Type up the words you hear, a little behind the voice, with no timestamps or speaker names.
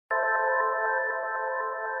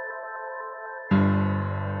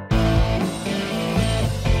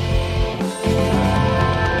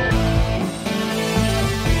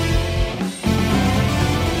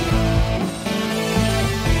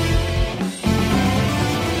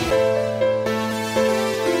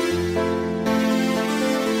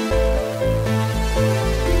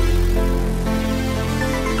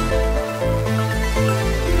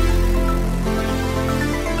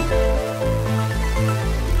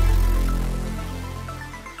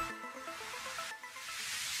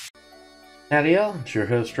Howdy All, it's your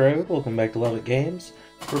host Rogue. Welcome back to Lovettgamez.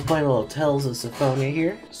 We're playing a little Tales of Symphonia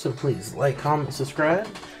here, so please like, comment, subscribe,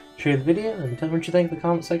 share the video, and tell me what you think in the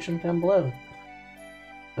comment section down below.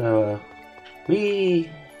 So, we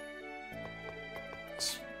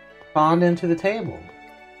spawned into the table.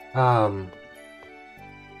 I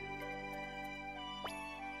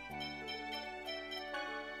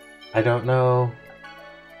don't know.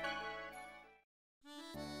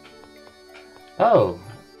 Oh,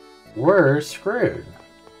 we're screwed.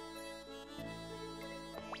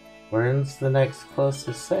 Where's the next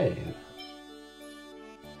closest save?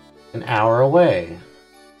 An hour away.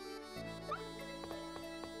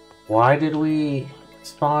 Why did we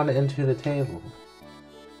spawn into the table?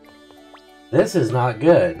 This is not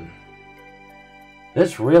good.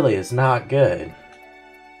 This really is not good.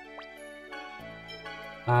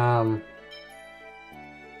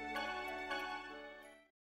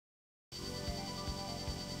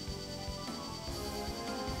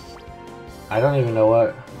 I don't even know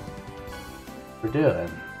what we're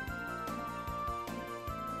doing.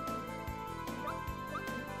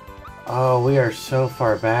 Oh, we are so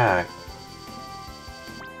far back.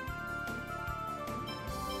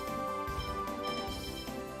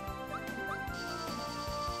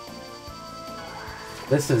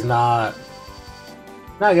 This is not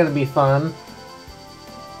gonna be fun.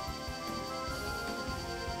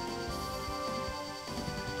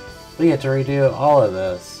 We get to redo all of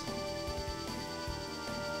this.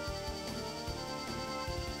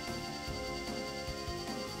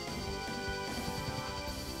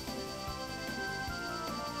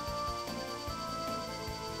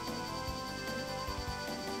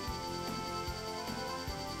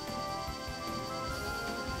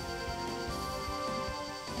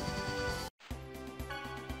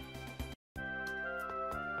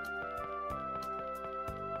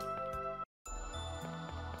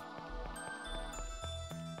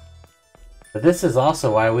 But this is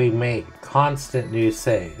also why we make constant new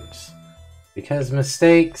saves. Because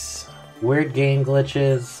mistakes, weird game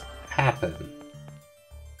glitches happen.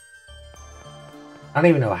 I don't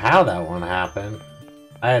even know how that one happened.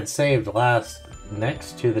 I had saved last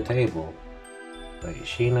next to the table. Like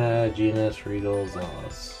Sheena, Genis, Regal,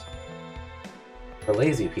 Zelos. For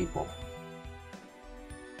lazy people.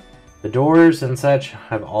 The doors and such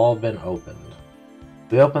have all been opened.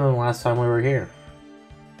 We opened them last time we were here.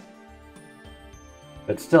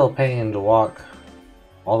 It's still a pain to walk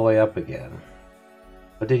all the way up again.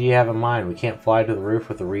 What did you have in mind? We can't fly to the roof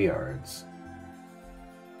with the re-yards.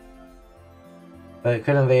 But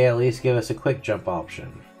couldn't they at least give us a quick jump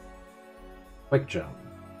option? Quick jump.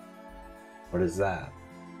 What is that?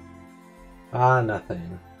 Ah,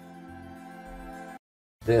 nothing.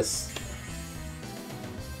 This.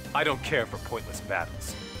 I don't care for pointless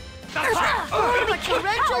battles.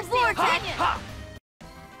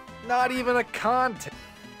 Not even a contest.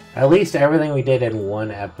 At least everything we did in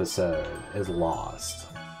one episode is lost.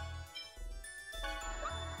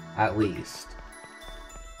 At least.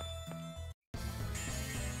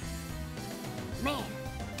 Man,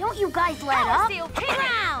 don't you guys let up? Power Steel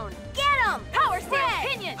Pinion! Get him! Power Steel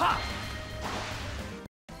Pinion!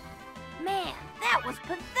 Man, that was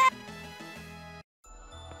pathetic.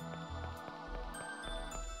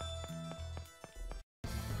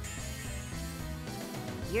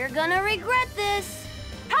 You're gonna regret this.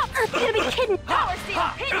 You're gonna be kidding. Power Steel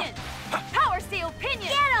Pinion! Power Steel Pinion!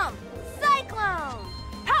 Get him! Cyclone!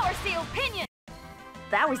 Power Steel Pinion!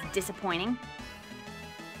 That was disappointing.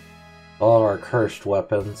 All of our cursed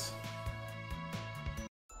weapons.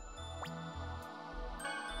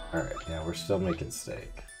 Alright, yeah, we're still making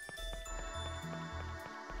steak.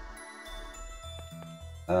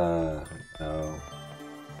 No.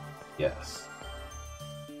 Yes.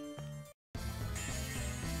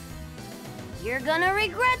 You're gonna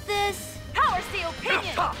regret this. Power Steel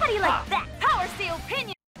Pinion! How do you like that? Power Steel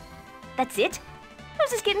Pinion! That's it? I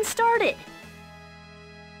was just getting started.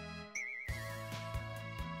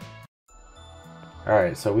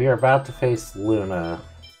 Alright, so we are about to face Luna.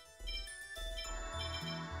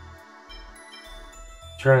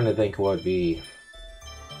 Trying to think what would be.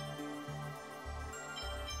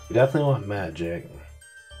 We definitely want magic.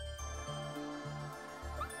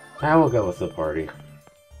 I will go with the party.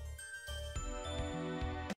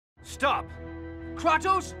 Stop!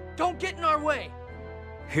 Kratos, don't get in our way!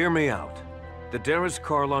 Hear me out. The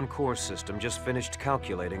Darius-Karlon core system just finished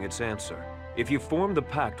calculating its answer. If you form the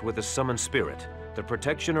pact with the summoned spirit, the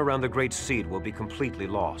protection around the Great Seed will be completely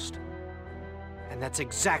lost. And that's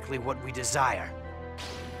exactly what we desire.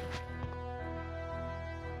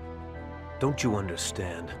 Don't you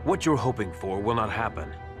understand? What you're hoping for will not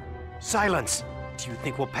happen. Silence! Do you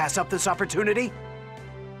think we'll pass up this opportunity?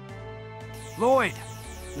 Lloyd,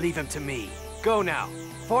 leave him to me. Go now.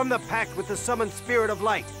 Form the pact with the summoned spirit of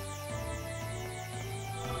light.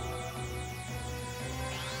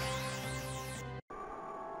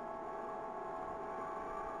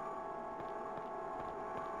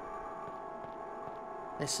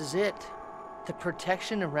 This is it. The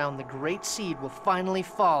protection around the Great Seed will finally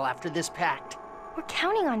fall after this pact. We're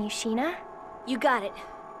counting on you, Sheena. You got it.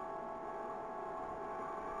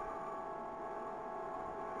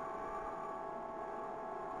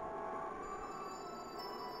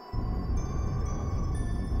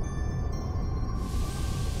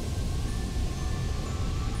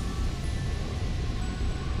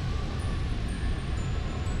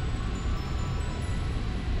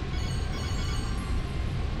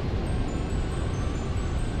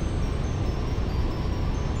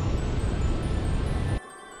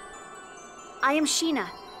 I am Sheena.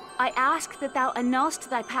 I ask that thou annulst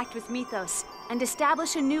thy pact with Mythos, and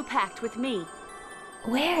establish a new pact with me.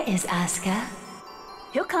 Where is Asuka?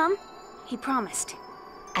 He'll come. He promised.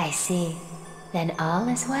 I see. Then all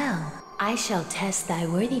is well. I shall test thy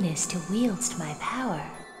worthiness to wield my power.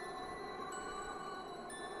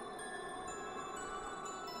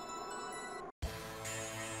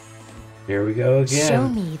 Here we go again. Show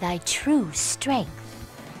me thy true strength.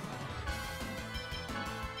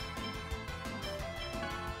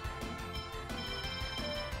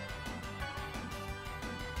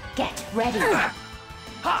 Get ready. Get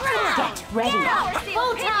ready.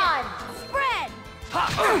 Photon! Spread!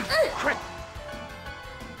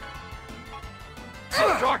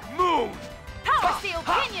 Dark Moon! Power Seal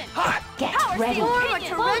Pinion! Get Power ready. Seal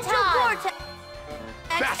Pinion! Torrential Vortex!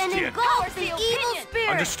 And Bastion. engulf the evil spirit!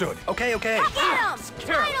 Understood. Okay. Get him!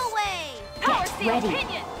 Tidal Wave! Power Get Seal ready.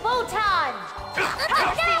 Pinion! Photon!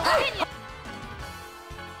 Power Seal Pinion!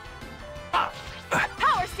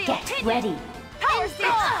 Power Seal Get Pinion! ready. Power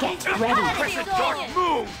Seal! Get ready. Power Seal Pinion!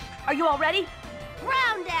 Moon! Are you all ready?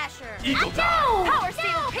 Ground Dasher! Eagle Power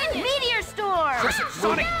Seal Pinion! Meteor Storm!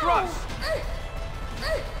 Sonic Thrust!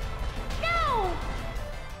 No!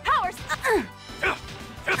 Power Get him!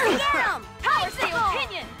 Power Seal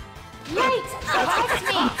Pinion! Light, protect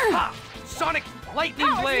me. Sonic Lightning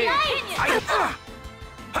Power Blade! Seal Pinion!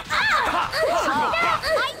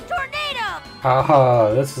 Ice Tornado!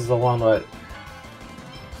 Haha, this is the one that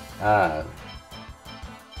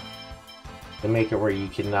they make it where you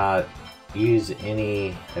cannot use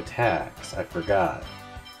any attacks. I forgot.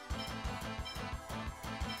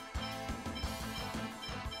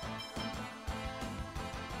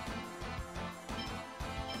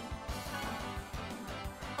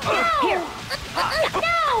 Here!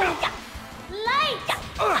 No! Light!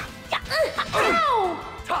 No!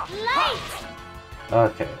 Light!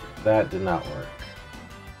 Okay, that did not work.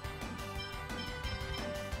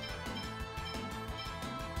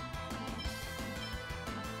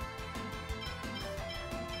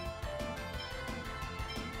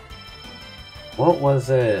 What was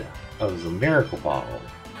it? Oh, it was a miracle ball.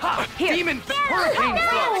 Here. Demon Hurricane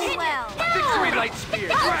Thrust! Well! Victory Light Spear!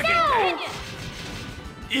 Dragon Dance!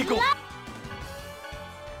 Eagle!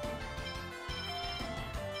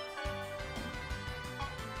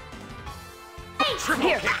 Triple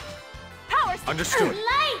Here. kick! Power Seal! Understood.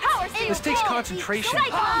 Light! Power Seal! This takes concentration.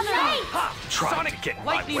 Light! Trying to get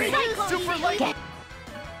Lightning way. Super Lightning!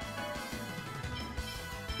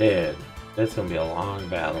 Dude, that's gonna be a long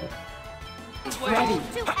battle. Ready.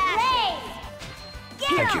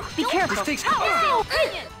 Thank you. Be careful. This takes Power Seal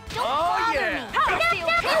Pinion! Don't bother yeah. me! Power Seal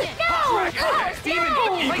Pinion! Dragon Power Dance! Seal Demon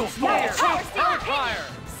Pinion! Eagle Fall! Power Seal Hellfire!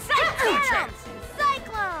 Cyclone!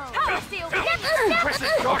 Cyclone! Power Seal Pinion!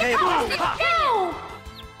 Crescent Dark Power Moon! Seal Pinion!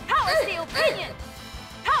 Power Seal Pinion!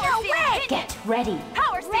 Power Seal Pinion! Get ready.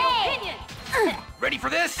 Power Seal Pinion! Ready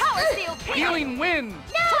for this? Power Seal Pinion! Healing Wind!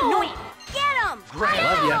 No! Get him! Grand.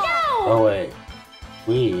 Love ya. Oh wait,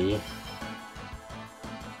 we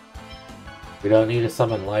don't need to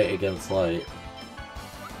summon light against light.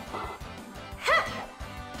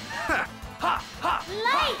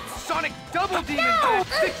 Light! Sonic Double Demon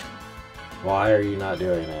Dance! Why are you not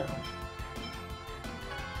doing it?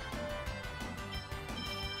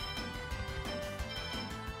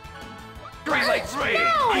 Victory Light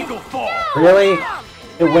Spear! Eagle Fall! Really?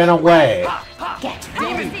 It went away. Get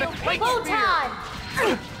Demon Seal Light Photon!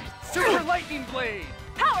 Spear! Super Lightning Blade!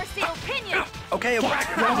 Power Seal Pinion! Okay,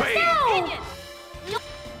 Power Rain! Seal Pinion!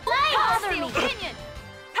 Light! Power Seal Pinion!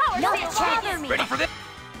 Power Seal Bother Me! Ready for this?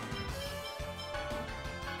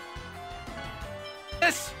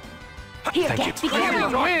 Here, Thank get you.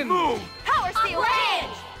 careful. Wind! Moon! Power Seal Edge!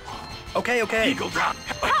 Okay. Eagle Drop!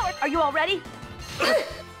 Power! Are you all ready?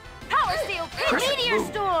 Power Power Steel Pinion! Meteor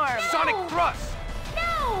Storm! Sonic Thrust!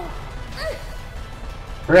 No!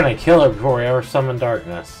 We're gonna kill her before we ever summon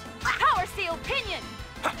darkness. Power Steel Pinion!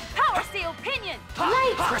 Power Steel Pinion!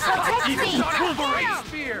 Light, protect me! Wolverine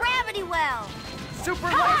Spear! Gravity Well! Super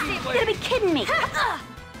Power Lightning Steel You're gonna Blade! be kidding me!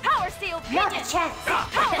 Power Steel Not Pinion! a chance!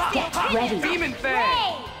 Power Steel Get Pinion! ready! Demon Fang!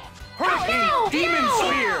 Ray! Hurricane Demon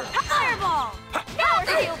Spear! Fireball! Power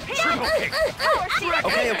Steel Pinion! Triple Kick! Power Steel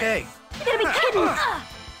Okay, okay. You're gonna be kidding me!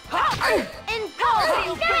 And Power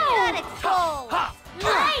Steel Pinion! Soul! Get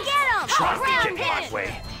him! Try to Ground get my Pinion!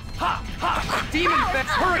 way. Demon Fang!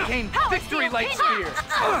 Hurricane Victory Light Spear!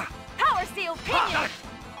 Power Steel Pinion!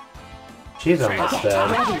 She's almost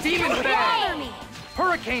dead. Demon Bother Fang! me!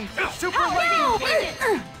 Hurricane Super Power Lightning Steel Blade!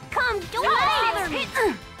 Pinion! Come, don't bother me!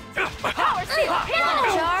 Power Steel Pinion!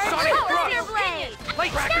 Sonic Power Steel Thrust! Blade!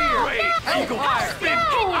 Light Spear! Eagle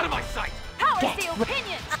Fire! Out of my sight! Power Get Steel ready.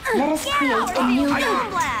 Pinion! Let us create a new Steel world.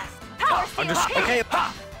 Blast! Power Steel Pinion! Okay,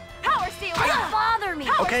 Power Steel Pinion! Don't bother me!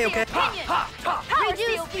 Okay, okay. Pinion! Power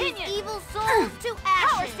Steel Pinion! Evil souls to ashes!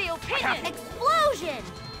 Power Steel Pinion! Explosion!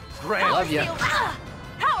 Grand. Love ya.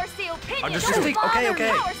 Power Steel Pinion! Understood. Don't Okay, bother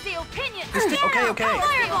okay. me. Power Steel Pinion! Okay, okay. Power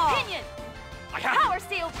Steel Pinion! I have Power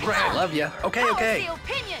Steel Pinion! Grand. Love ya. Okay, Power okay. Steel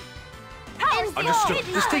Pinion! Power Steel Understood.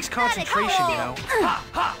 Pinion! This takes concentration, you know.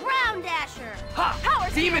 Ground Dasher! Power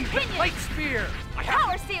Steel Demon Pinion! Light Spear!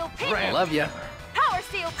 Power Steel Pinion! Grand. Love ya. Power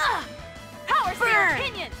Steel! Power Steel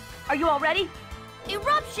Pinion! Are you all ready?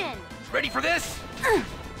 Eruption! Ready for this?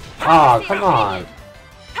 Aw, come on.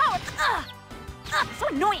 Power! So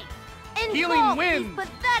annoying! Healing Wind.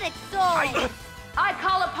 Pathetic soul! I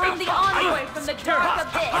call upon the envoy from the dark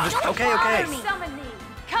abyss. Okay, okay. Summon me.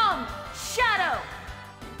 Come, Shadow.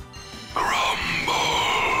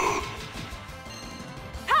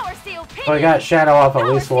 Power Steel Pinion! Oh, I got Shadow off at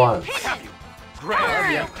Power least Steel once. Pinion! Grand. Power Love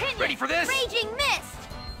Steel ya. Pinion! Ready for this? Raging Mist!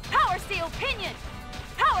 Power Steel Pinion!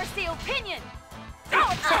 Power Steel Pinion!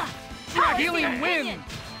 Power Healing Steel Wind. Pinion!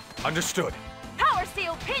 Understood. Power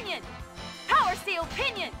Steel Pinion! Power Steel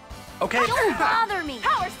Pinion! Okay. Don't bother me!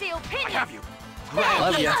 Power Steel Pinion! I have you. Grand.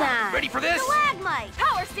 Love ya. Time. Ready for this? Stalagmite!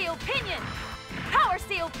 Power Steel Pinion! Power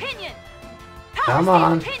Steel Pinion! Power Come Steel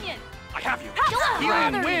on. Pinion! I have you. Don't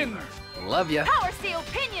Healing bother me! Wind. Love ya. Power Steel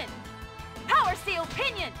Pinion! Power Steel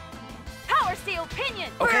Pinion! Power Steel Pinion!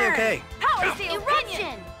 Okay, Burn. okay. Power Steel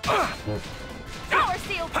Pinion! Power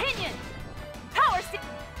Steel Pinion! Power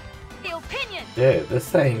Steel Pinion! Dude, this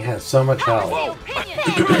thing has so much Power health. Steel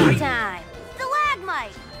Pinion! Time!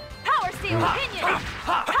 Stalagmite! Power Steel Pinion!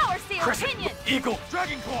 Power Steel Pinion! Eagle.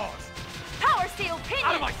 Dragon Claws. Power Steel Pinion!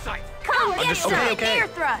 Out of my sight. Come get Understood. some Okay, okay. air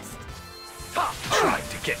thrust! Trying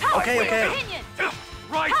to get Power Okay, Steel okay. Pinion!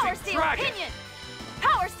 Rising Power Steel Dragon. Pinion!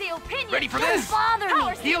 Power Steel Pinion! Ready for Don't this? bother me!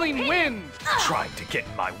 Power Steel Healing Pinion. Wind. Trying to get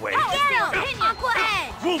in my way. Power Steel Pinion! Aqua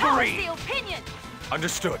Edge! Wolverine. Power Steel Pinion!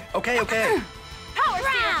 Understood. Okay, okay. Power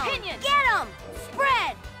Steel Pinion! Get him!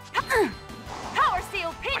 Spread! Power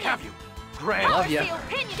Steel Pinion! I have you. Grand. Power Love Steel ya.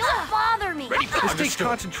 Pinion! Don't bother me! Ready for this? Takes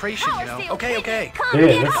concentration, Power you know. Steel Okay, Pinion. okay. Come Dude,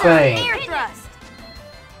 get this some thing- air thrust!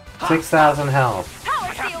 6,000 health.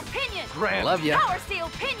 Power Steel Pinion! Grand. Love ya. Power Steel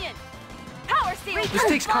Pinion! Power Steel Pinion! This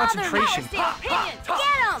takes concentration. Power Steel Pinion!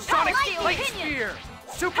 Get him! Sonic Lightning Light Pinion! Spear.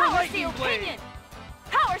 Super Power Lightning Steel Blade. Pinion!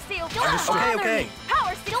 Power Steel Pinion! Understood. Okay, okay.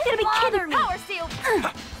 Power Steel You're gonna be kidding me. Power Steel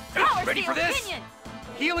Power Ready Steel for this? Pinion!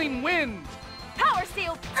 Healing Wind. Power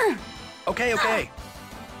Steel Okay, okay.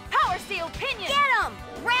 Power Steel Pinion! Get him!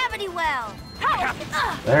 Gravity Well! Power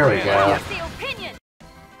There we go. Power Steel Pinion!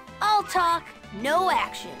 All talk, no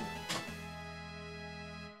action.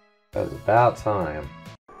 It was about time.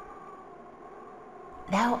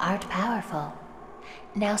 Thou art powerful.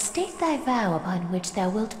 Now state thy vow upon which thou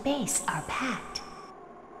wilt base our pact.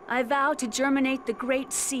 I vow to germinate the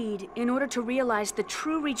great seed in order to realize the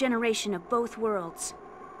true regeneration of both worlds.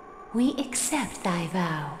 We accept thy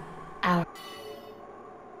vow. Our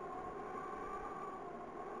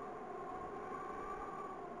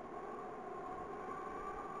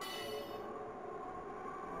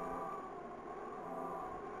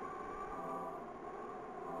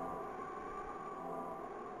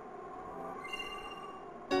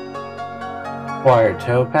Acquired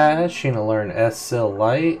Topaz, Sheena learned S-Sil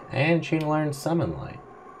Light, and Sheena learned Summon Light.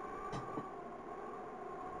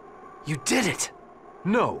 You did it!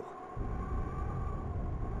 No.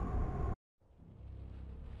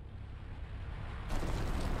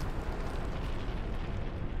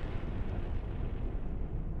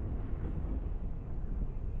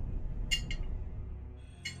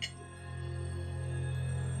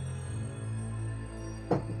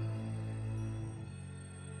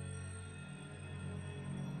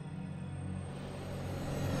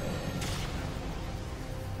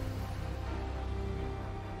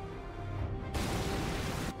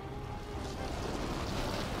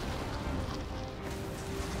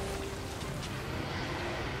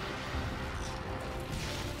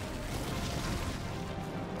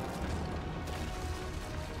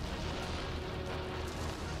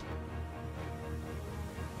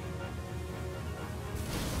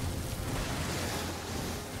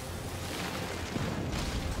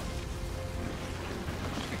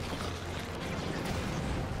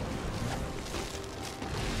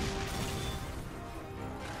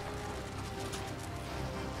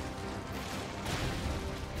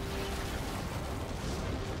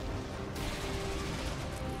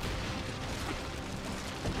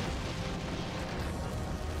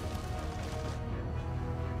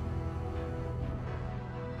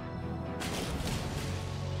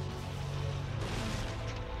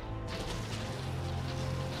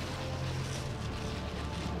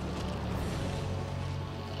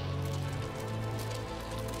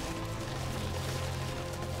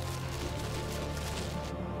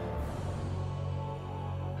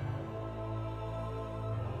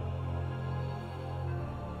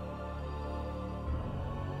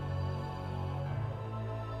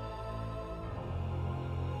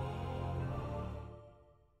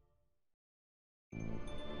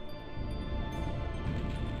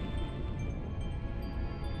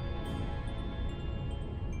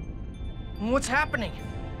 What's happening?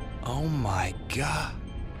 Oh my god.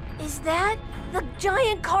 Is that the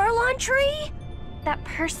giant Carlon tree? That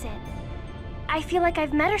person. I feel like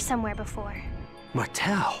I've met her somewhere before.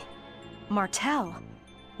 Martel. Martel?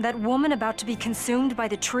 That woman about to be consumed by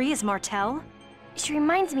the tree is Martel? She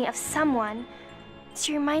reminds me of someone.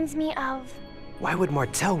 She reminds me of... Why would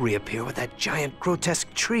Martel reappear with that giant,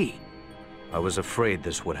 grotesque tree? I was afraid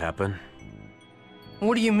this would happen.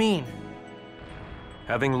 What do you mean?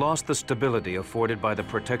 Having lost the stability afforded by the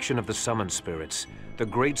protection of the summoned spirits, the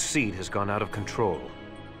Great Seed has gone out of control.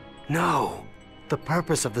 No! The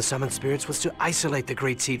purpose of the summoned spirits was to isolate the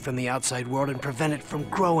Great Seed from the outside world and prevent it from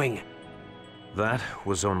growing. That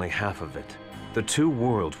was only half of it. The two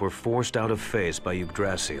worlds were forced out of phase by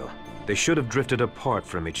Yggdrasil. They should have drifted apart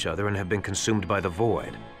from each other and have been consumed by the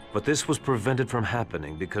void. But this was prevented from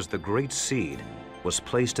happening because the Great Seed was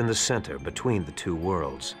placed in the center between the two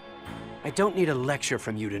worlds. I don't need a lecture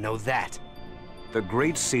from you to know that. The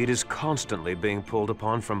Great Seed is constantly being pulled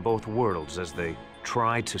upon from both worlds as they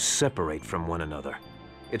try to separate from one another.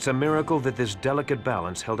 It's a miracle that this delicate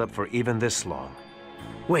balance held up for even this long.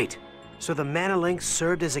 Wait, so the Mana Link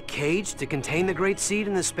served as a cage to contain the Great Seed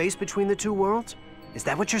in the space between the two worlds? Is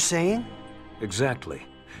that what you're saying? Exactly.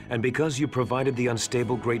 And because you provided the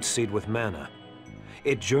unstable Great Seed with mana,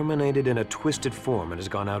 it germinated in a twisted form and has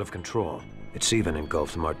gone out of control. It's even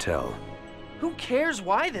engulfed Martel. Who cares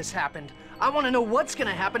why this happened? I want to know what's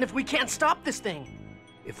gonna happen if we can't stop this thing.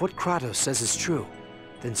 If what Kratos says is true,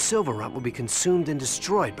 then Sylvarant will be consumed and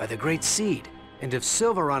destroyed by the Great Seed. And if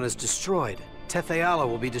Sylvarant is destroyed, Tethe'alla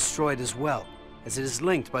will be destroyed as well, as it is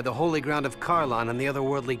linked by the holy ground of Carlon and the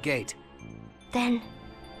otherworldly gate. Then,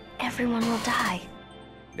 everyone will die.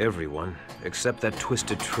 Everyone, except that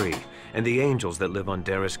twisted tree, and the angels that live on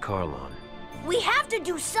Daris Carlon. We have to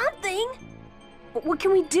do something! But what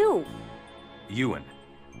can we do? Ewan,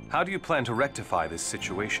 how do you plan to rectify this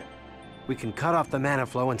situation? We can cut off the mana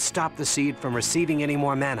flow and stop the seed from receiving any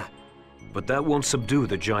more mana. But that won't subdue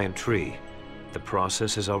the giant tree. The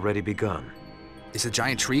process has already begun. Is the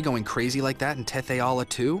giant tree going crazy like that in Tethe'alla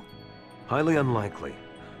too? Highly unlikely.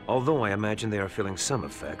 Although I imagine they are feeling some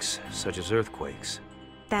effects, such as earthquakes.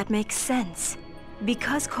 That makes sense.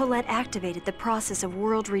 Because Colette activated the process of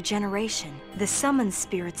world regeneration, the summoned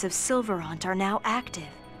spirits of Sylvarant are now active.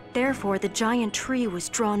 Therefore, the giant tree was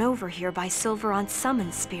drawn over here by Sylvarant's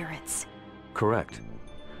summoned spirits. Correct.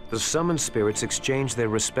 The summoned spirits exchange their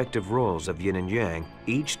respective roles of yin and yang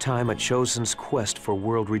each time a chosen's quest for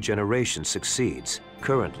world regeneration succeeds.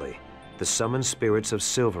 Currently, the summoned spirits of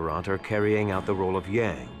Sylvarant are carrying out the role of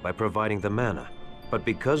yang by providing the mana. But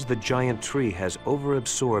because the giant tree has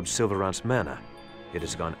overabsorbed Sylvarant's mana, it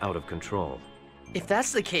has gone out of control. If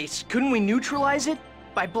that's the case, couldn't we neutralize it?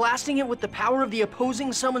 By blasting it with the power of the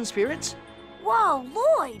opposing summoned spirits? Whoa,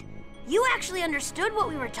 Lloyd! You actually understood what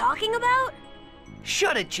we were talking about?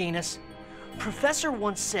 Shut it, Genis. Professor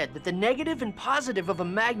once said that the negative and positive of a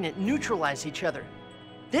magnet neutralize each other.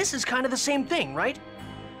 This is kind of the same thing, right?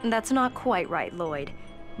 That's not quite right, Lloyd.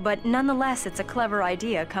 But nonetheless, it's a clever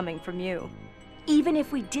idea coming from you. Even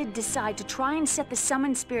if we did decide to try and set the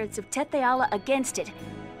summoned spirits of Tethe'alla against it,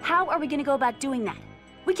 how are we gonna go about doing that?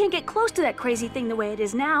 We can't get close to that crazy thing the way it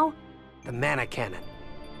is now. The mana cannon.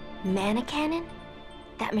 Mana cannon?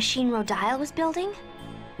 That machine Rodile was building?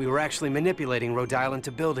 We were actually manipulating Rodile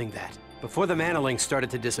into building that. Before the mana link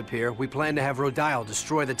started to disappear, we planned to have Rodile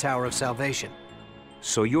destroy the Tower of Salvation.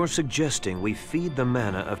 So you're suggesting we feed the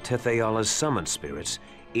mana of Tethe'alla's summoned spirits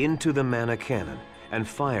into the mana cannon and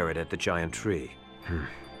fire it at the giant tree.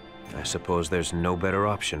 I suppose there's no better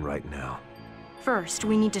option right now. First,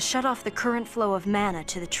 we need to shut off the current flow of mana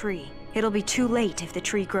to the tree. It'll be too late if the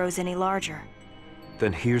tree grows any larger.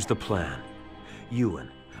 Then here's the plan. Ewan,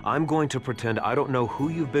 I'm going to pretend I don't know who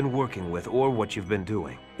you've been working with or what you've been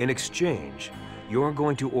doing. In exchange, you're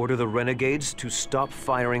going to order the renegades to stop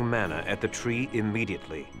firing mana at the tree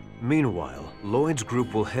immediately. Meanwhile, Lloyd's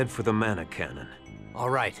group will head for the mana cannon. All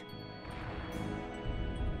right.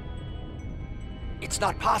 It's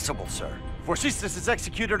not possible, sir. Vorcistus has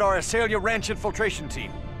executed our Azalea Ranch infiltration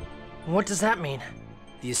team. What does that mean?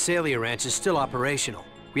 The Azalea Ranch is still operational.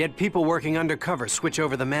 We had people working undercover switch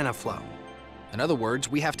over the mana flow. In other words,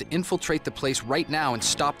 we have to infiltrate the place right now and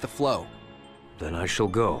stop the flow. Then I shall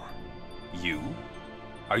go. You?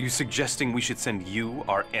 Are you suggesting we should send you,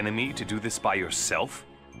 our enemy, to do this by yourself?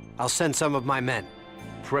 I'll send some of my men.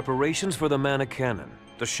 Preparations for the mana cannon,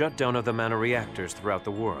 the shutdown of the mana reactors throughout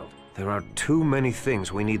the world. There are too many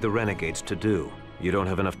things we need the renegades to do. You don't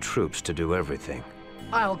have enough troops to do everything.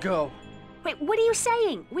 I'll go. Wait, what are you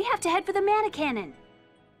saying? We have to head for the mana cannon.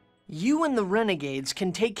 You and the Renegades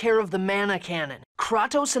can take care of the mana cannon.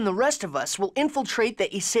 Kratos and the rest of us will infiltrate the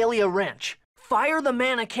Isalia Ranch. Fire the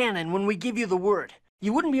mana cannon when we give you the word.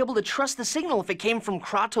 You wouldn't be able to trust the signal if it came from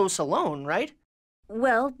Kratos alone, right?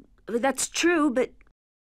 Well, that's true, but...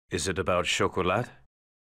 Is it about Chocolat?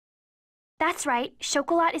 That's right.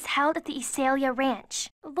 Chocolat is held at the Isalia Ranch.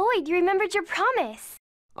 Lloyd, you remembered your promise.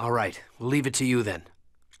 All right, we'll leave it to you then.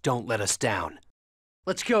 Don't let us down.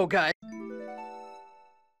 Let's go, guys.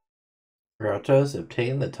 Kratos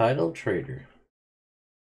obtained the title of traitor.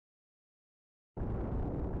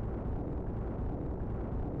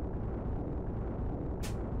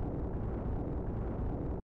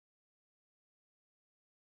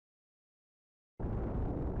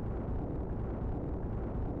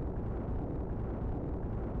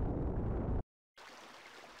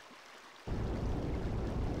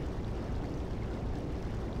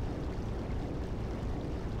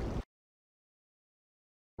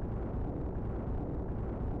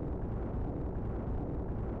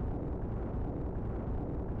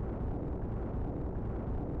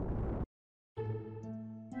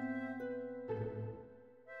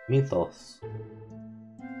 Mythos.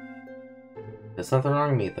 There's nothing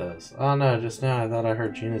wrong, Mythos. Oh no, just now I thought I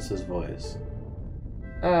heard Genis' voice.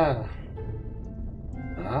 Ah.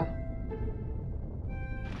 Huh?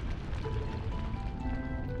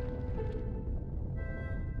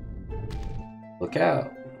 Look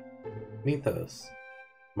out. Mythos.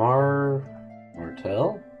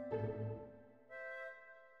 Martel?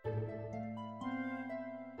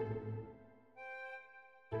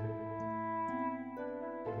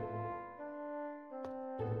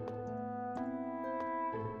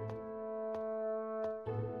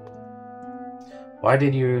 Why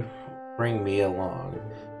did you bring me along?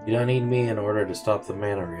 You don't need me in order to stop the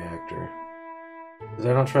mana reactor. Because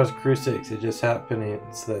I don't trust Crew 6, it just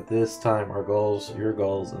happens that this time our goals, your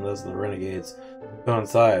goals, and those of the Renegades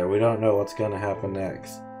coincide, or we don't know what's going to happen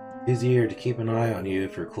next. It's easier to keep an eye on you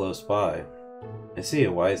if you're close by. I see,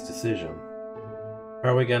 a wise decision.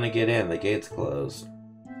 How are we going to get in? The gate's closed.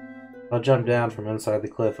 I'll jump down from inside the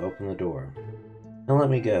cliff, open the door. Don't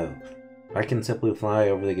let me go. I can simply fly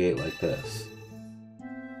over the gate like this.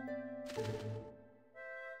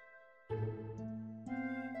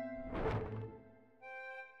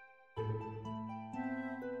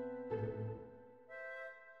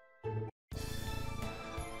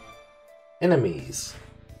 Enemies.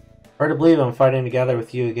 Hard to believe I'm fighting together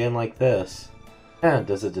with you again like this. And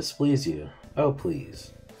does it displease you? Oh,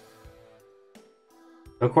 please.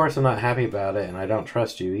 Of course I'm not happy about it, and I don't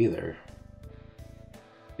trust you either.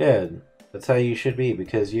 Good. That's how you should be,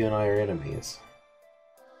 because you and I are enemies.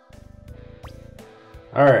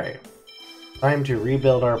 Alright. Time to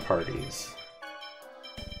rebuild our parties.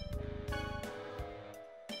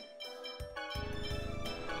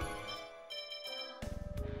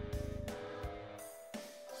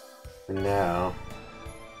 Now,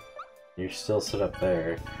 you're still set up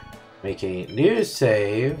there. Make a new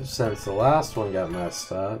save since the last one got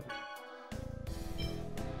messed up.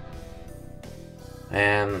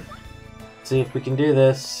 And see if we can do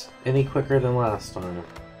this any quicker than last time.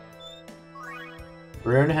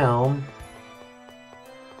 Brunel.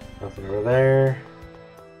 Nothing over there.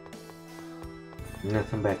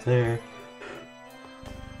 Nothing back there.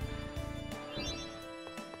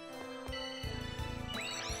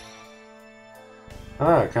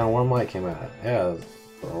 Ah, kind of warm light came out. Yeah,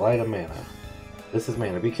 the light of mana. This is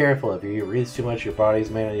mana. Be careful. If you breathe too much, your body's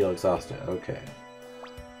mana, you'll exhaust it. Okay.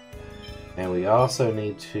 And we also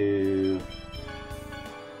need to...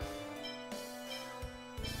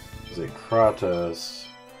 Is it Kratos?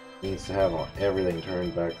 Needs to have everything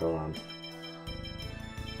turned back on.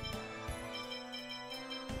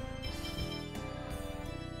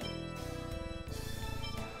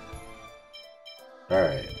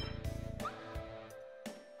 Alright.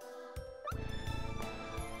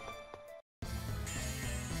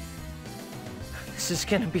 This is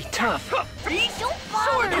gonna be tough. Sword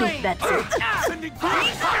Raine! That's it. Sonic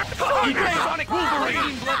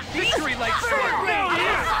Wolverine! Victory like Sword Raine!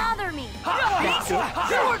 Don't bother me! That's it.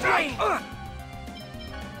 Sword Raine!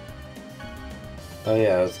 Oh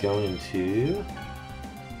yeah, I was going to...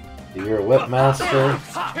 You're a whip master.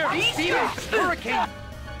 Hurricane!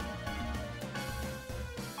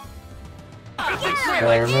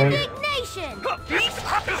 Fireman. Indignation!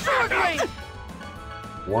 Sword Raine!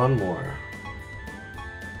 One more.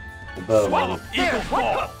 The bowman. Eagle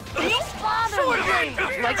Ball! Don't bother Sword me! Raine!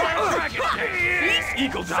 Like that!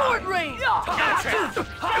 Eagle Sword Dive! Raine! That's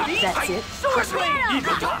it. Sword Raine!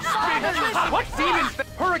 Eagle Dive! What demon?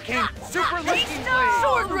 Hurricane! Super Lightning Blade!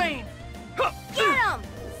 Sword Raine! Get him!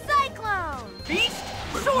 Cyclone!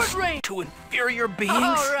 Sword Raine! To inferior beings?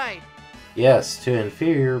 All right. Yes, to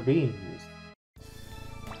inferior beings.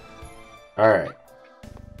 Alright.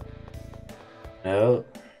 No.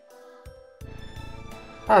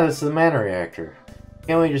 Ah, this is the mana reactor.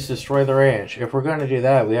 Can't we just destroy the ranch? If we're going to do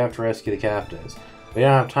that, we have to rescue the captives. We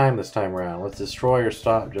don't have time this time around. Let's destroy or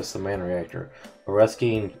stop just the mana reactor. We're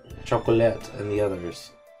rescuing Chocolette and the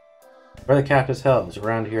others. Where are the captives held?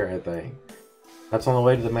 Around here, I think. That's on the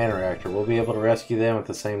way to the mana reactor. We'll be able to rescue them at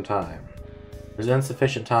the same time. There's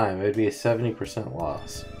insufficient time. It would be a 70%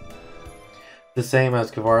 loss. The same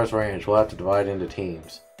as Kavara's range. We'll have to divide into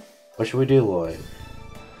teams. What should we do, Lloyd?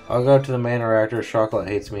 I'll go to the mana reactor. Chocolate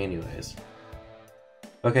hates me anyways.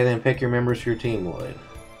 Okay, then pick your members for your team, Lloyd.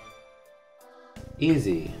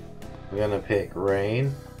 Easy. We're gonna pick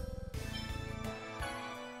Raine.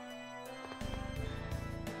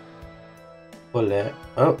 Colette.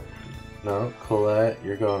 Oh, no, Colette,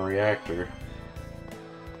 you're going reactor.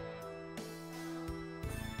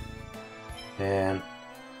 And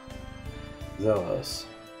Zelos.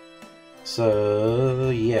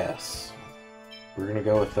 So, yes. We're gonna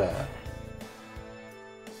go with that.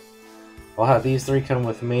 I'll have these three come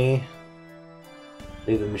with me.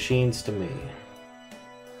 Leave the machines to me.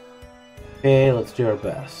 Okay, let's do our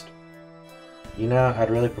best. You know, I'd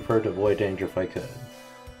really prefer to avoid danger if I could.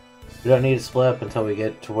 We don't need to split up until we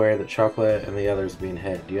get to where the Chocolate and the others are being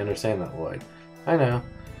hit. Do you understand that, Lloyd? I know.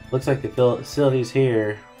 Looks like the facilities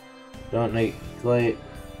here don't neglect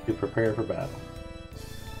to prepare for battle.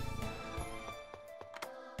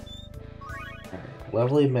 Alright,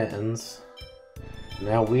 lovely mittens.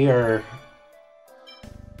 Now we are...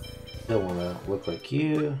 Still want to look like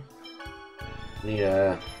you. Need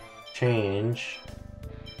a change.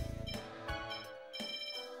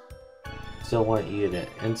 Still want you to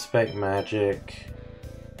inspect magic.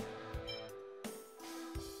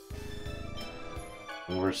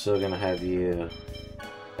 And we're still gonna have you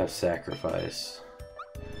have sacrifice.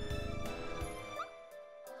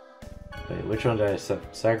 Wait, which one did I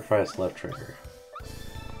sacrifice? Left trigger.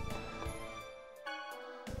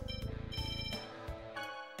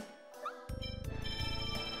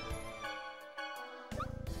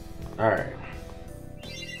 Alright.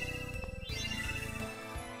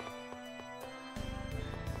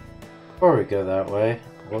 Before we go that way,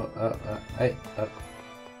 well,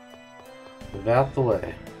 move out the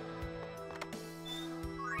way.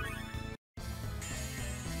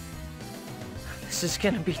 This is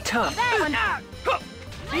gonna be tough.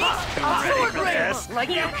 Ready for this? Like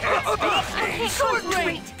that? Sword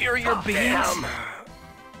Raine! Inferior beings?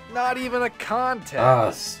 Not even a contest.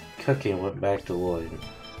 Ah, cooking went back to Lloyd.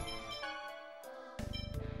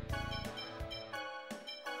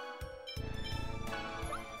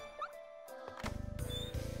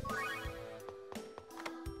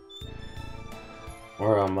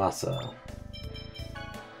 Or a masa.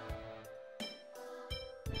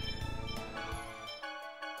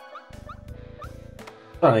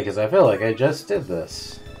 Funny, because I feel like I just did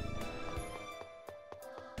this.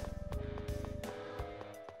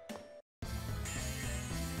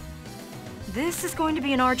 This is going to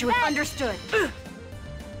be an arduous... Understood.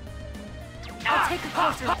 I'll take a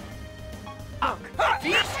closer look.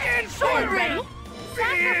 Sword Raine!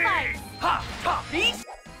 Sacrifice!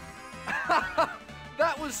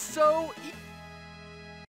 That was so...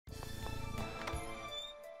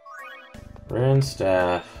 Rune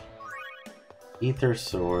staff. Ether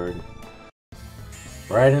sword.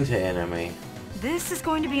 Right into enemy. This is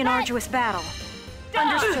going to be an arduous battle.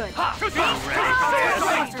 Understood.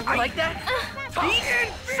 Like that?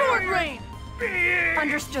 Sword Raine!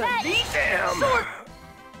 Understood. Sword!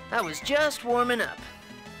 That was just warming up.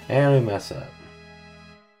 And we mess up.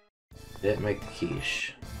 Didn't make the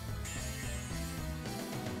quiche.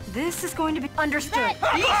 This is going to be... Understood.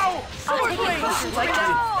 Sword Raine! Like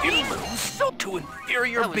that? To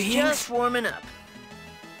inferior That was beings? just warming up.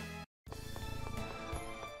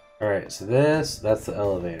 Alright, so that's the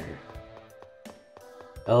elevator.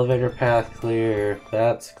 Elevator path clear.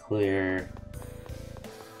 That's clear.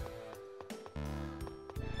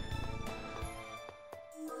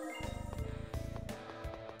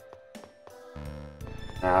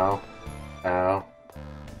 Ow. Ow.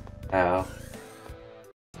 Ow.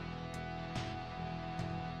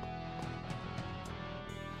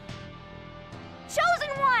 Chosen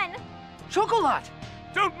one! Chocolate!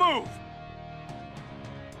 Don't move!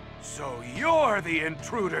 So you're the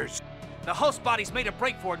intruders! The host bodies made a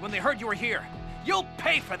break for it when they heard you were here. You'll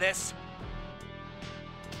pay for this!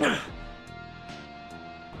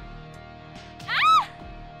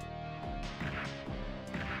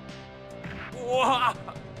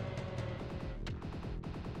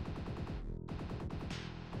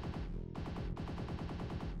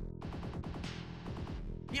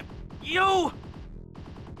 You!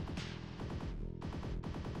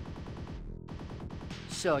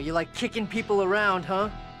 So, you like kicking people around, huh?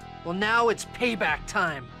 Well, now it's payback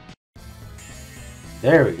time.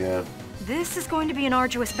 There we go. This is going to be an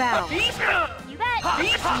arduous battle. You bet.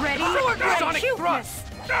 Ready? Sonic Cuteness.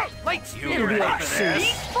 Light speed! It'll be over soon.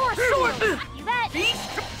 Force shield. You bet.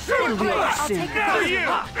 It'll be over I'll soon. take the closer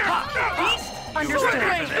look. Understood.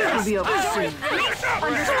 It'll be over soon.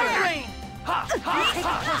 Understood. Raine! Take a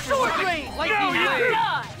closer look. Raine! Lightning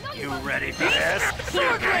blade! You ready for this?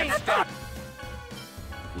 Sword Raine!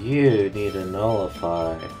 You need to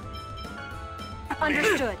nullify.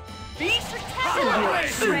 Understood.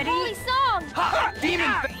 Ready? Holy song. Demon!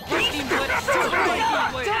 Lightning blade!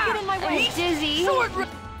 Don't get in my way. I'm dizzy.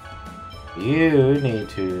 You need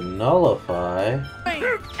to nullify.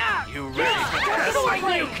 You ready for this?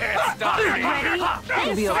 You can't stop me. Ready?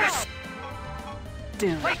 It'll be over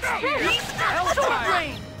soon. Sword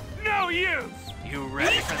Raine! No use. You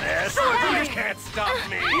ready for this? You can't stop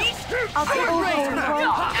me. I'll take over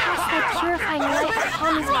control. Trust the purifying light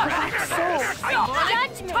upon his perfect soul.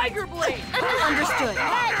 Judgment. Tiger Blade! Understood.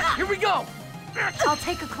 Here we go! I'll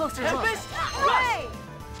take a closer look. Tempest! Ray.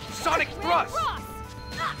 Sonic thrust!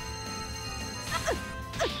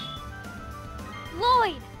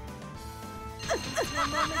 Lloyd.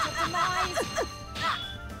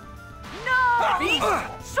 Beast!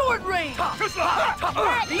 Sword Raine!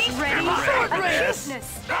 Ready? Sword Raine!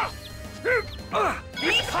 Cuteness.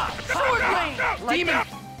 Beast! Sword Raine! Demon!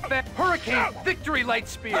 Hurricane! Victory light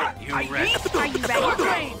spear! You ready? Are you Sword ready?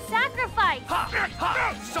 Raine! Sacrifice.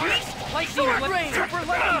 Sonic! Lightning Sword blade! Raine! Super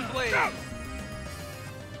lightning blade!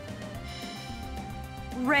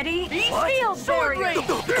 Ready? Field Sword Raine!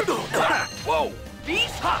 Whoa!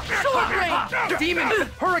 Beast! Sword Raine! Demon!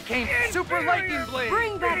 Hurricane! Super lightning blade!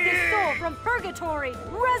 Bring back this soul from purgatory.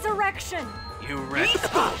 Resurrection. You ready?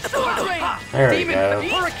 Sword Raine! There we Demon! go.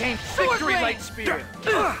 Hurricane! Victory Rain. light spear!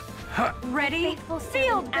 Ready? Faithful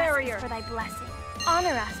Field servant barrier. asks for thy blessing. Honor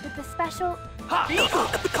us with the special. Beast!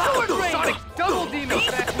 Sword Raine! Sonic double demon!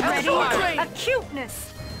 Ready? Sword Raine!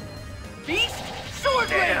 Acuteness. Beast!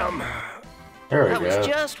 Sword Raine! Damn. There we That was go.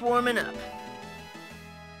 just warming up.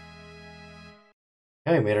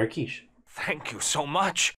 Hey, we made our quiche. Thank you so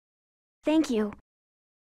much. Thank you.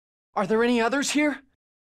 Are there any others here?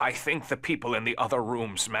 I think the people in the other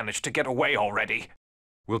rooms managed to get away already.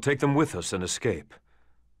 We'll take them with us and escape.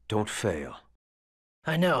 Don't fail.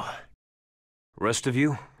 I know. Rest of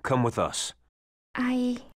you, come with us.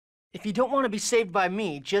 If you don't want to be saved by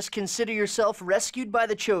me, just consider yourself rescued by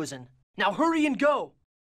the Chosen. Now hurry and go!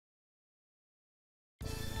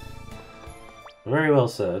 Very well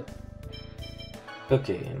said.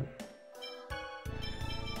 Okay.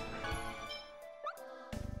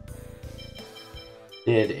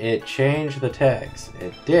 Did it change the text?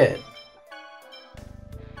 It did.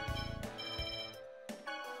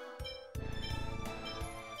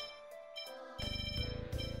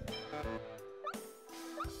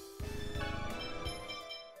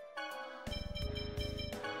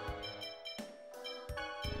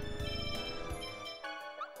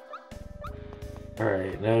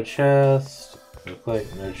 Alright, no chest. Look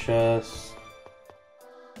like no chest.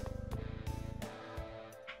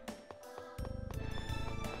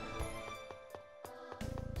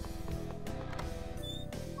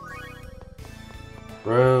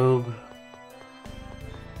 Robe.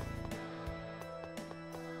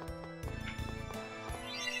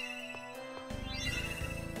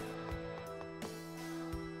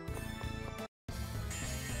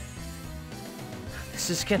 This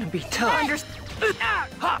is gonna be tough.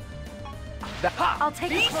 I'll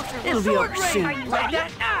take a closer look. It'll be over Sword soon. Are you Like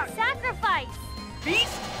ready? that? Sacrifice.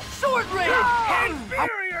 Beast! Sword Rain!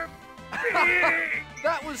 Inferior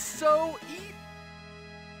That was so easy.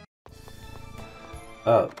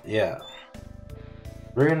 Oh, yeah.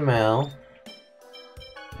 Brunel.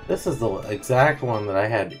 This is the exact one that I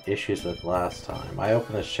had issues with last time. I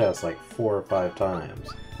opened this chest like 4 or 5 times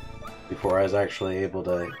before I was actually able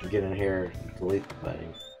to get in here and delete the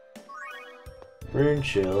thing. Rune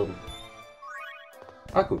Shield.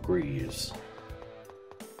 Aqua Greaves.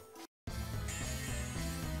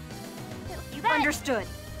 You bet. Understood.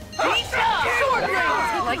 Sword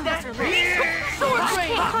Rain! Like that? Sword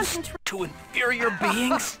Rain! Concentrate. to inferior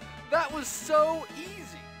beings? That was so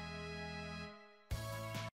easy.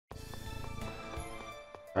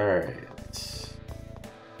 Alright.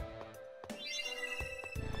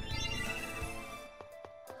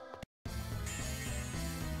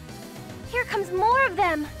 Here comes more of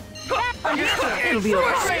them. It'll be over.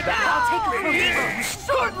 I'll take a closer look.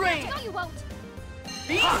 Sword Rain! No, you won't.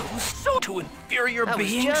 Beast! Sword To inferior That was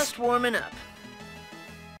beings? just warming up.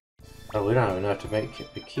 Oh, we don't have enough to make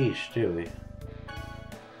the quiche, do we?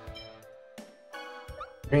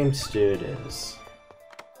 Cream stew it is.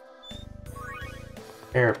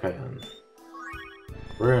 Hairpin.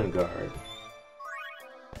 Rune guard.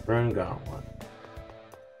 Rune gauntlet.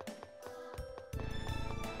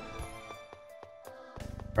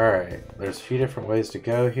 Alright, there's a few different ways to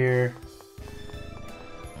go here.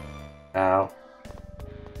 Ow.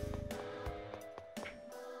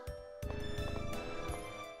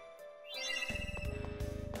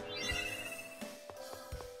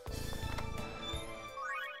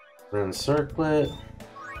 Rune circlet.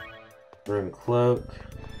 Rune cloak.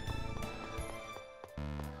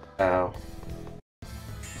 Ow.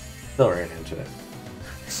 Still ran into it.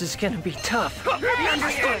 This is gonna be tough.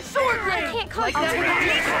 Understood. Sword Raine! I can't call Like you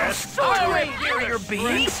that. Sword Raine! Warrior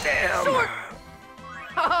beast! Sword!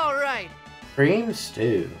 All right. Cream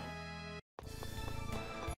stew.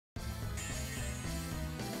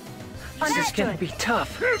 This is gonna be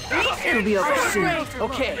tough. It'll be over soon.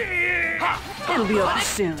 Okay. It'll be over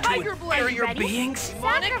soon. Tiger Blade, Warrior ready? beings.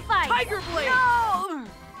 Sacrifice! Tiger Blade! No!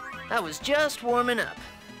 That was just warming up.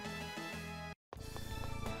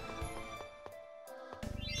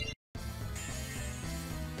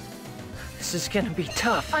 This is gonna be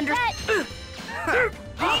tough. I'll take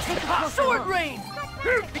a closer Sword look. Raine!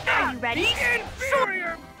 Are you ready?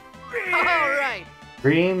 Inferior! All right.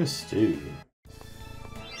 Cream stew.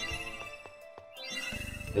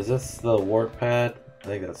 Is this the warp pad? I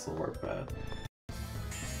think that's the warp pad.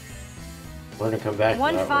 We're gonna come back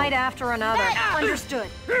One to that fight one. after another. Understood.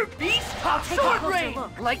 Beast! I'll take a Sword closer Raine!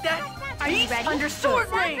 look. Like that? Are you Beast! ready? Understood. Sword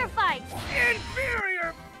Raine! Sacrifice!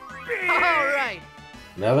 Inferior! All right.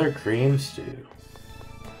 Another cream stew.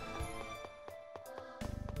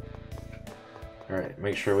 Alright,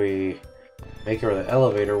 make sure we make it where the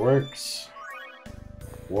elevator works.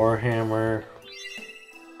 Warhammer.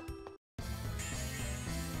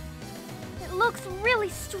 It looks really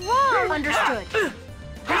strong. Understood.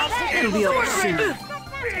 It'll be over soon.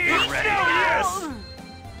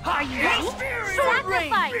 Are you ready? Sword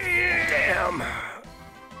Raine! Sacrifice! Damn!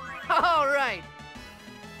 All right.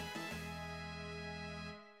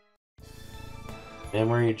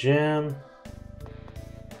 Memory gem.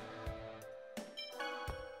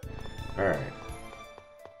 Alright.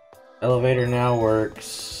 Elevator now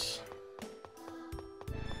works.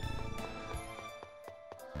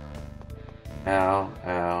 Ow,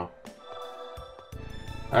 ow.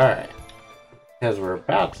 Alright. Because we're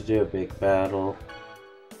about to do a big battle.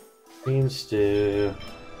 Cream stew.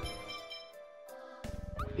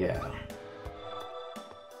 Yeah.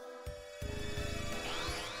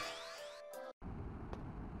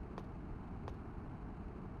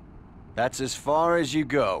 That's as far as you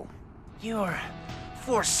go. You're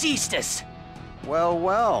Forcestus. Well,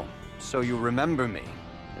 well, so you remember me.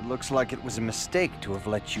 It looks like it was a mistake to have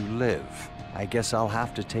let you live. I guess I'll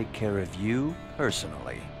have to take care of you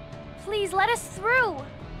personally. Please let us through.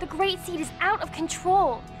 The Great Seed is out of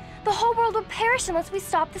control. The whole world will perish unless we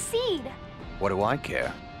stop the seed. What do I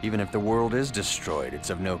care? Even if the world is destroyed, it's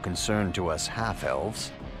of no concern to us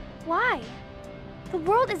half-elves. Why? The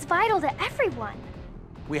world is vital to everyone.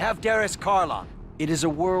 We have Darius Karlon. It is a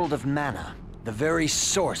world of mana, the very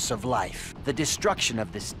source of life. The destruction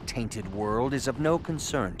of this tainted world is of no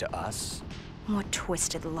concern to us. What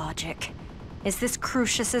twisted logic. Is this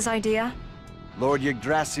Crucius's idea? Lord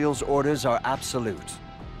Yggdrasil's orders are absolute.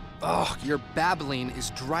 Ugh, your babbling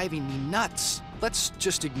is driving me nuts. Let's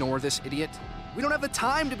just ignore this idiot. We don't have the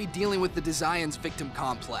time to be dealing with the Desian's victim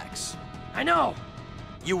complex. I know!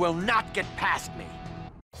 You will not get past me.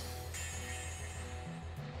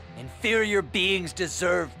 Inferior beings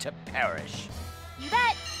deserve to perish. You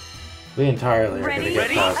bet. We entirely are gonna get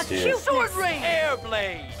Ready? past here. Sword Raine!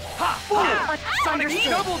 Airblade! Ha! Sonic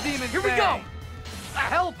double demon Here we go!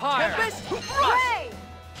 Hellpire! Tempest! Ray!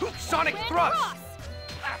 Sonic thrust!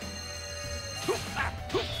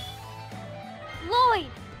 Lloyd!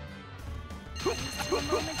 A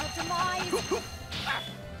moment of demise.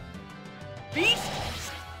 Beast!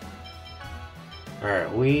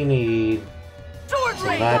 Alright, we need Sword some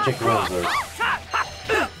Raine! magic wizards.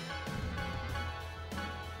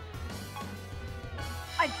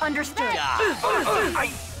 I've understood.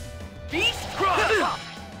 Beast!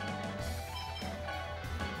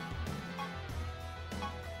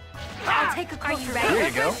 I'll take a Are closer you look. ready? There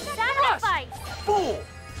you go. Sacrifice! Fool!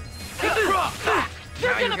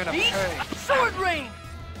 Now you're gonna pay. Sword Raine!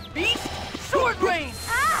 Beast! Sword Raine!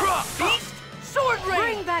 Beast! Sword Raine!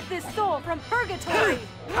 Bring back this soul from purgatory.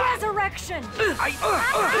 Resurrection.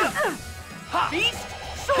 Beast!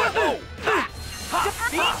 Sword Raine!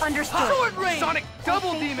 Beast! Understood. Sword Raine! Sonic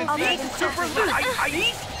double demon I'll beast! take a Super closer look.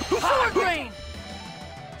 Beast! Sword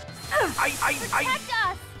Protect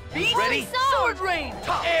us! Beast, Ready? Sword Rain!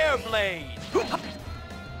 Air Blade!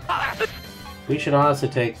 We should honestly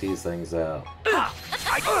take these things out.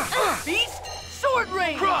 Beast, Sword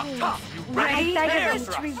Rain! Ready? Thy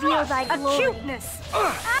to reveal thy glory. Acuteness!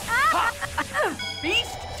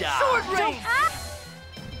 Beast, Sword Rain!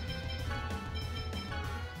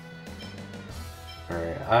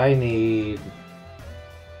 Alright, I need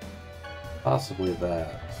possibly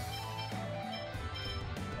that.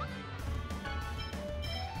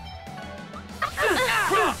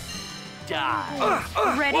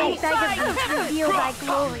 Ready? Thy to reveal thy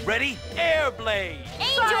glory. Ready? Air Blade!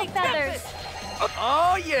 Angel feathers!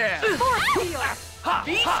 Oh yeah!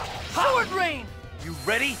 Beast, Sword Rain! You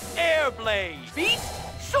ready? Air Blade! Beast,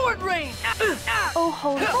 Sword Rain! Oh,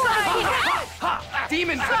 holy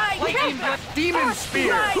Demon Lightning Demon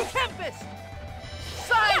Spear! Side Tempest!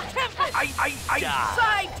 Side Tempest!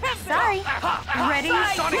 Side Tempest! Sorry. Ready?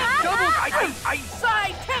 Sonic Double!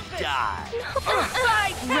 Side Tempest!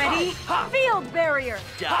 Side Ready? Field barrier!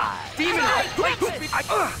 Demon Tempest!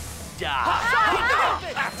 Side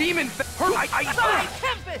Tempest! Demon Side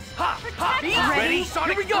Tempest! Ready?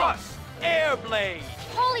 Sonic Thrust! Air Blade!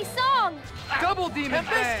 Holy song! Double Demon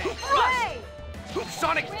Fang!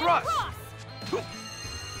 Sonic Thrust!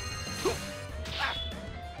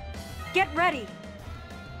 Get ready!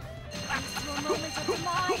 Your moment of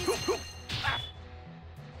demise!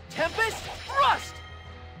 Tempest Thrust!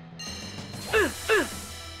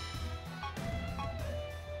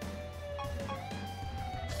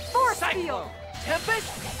 Force Cyclone! field! Tempest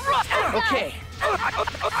Thrust! Okay.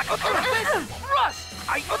 Tempest Thrust!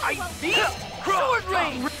 Beast Sword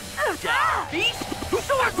Rain! Beast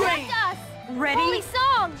Sword Rain! Protect us! Ready? Holy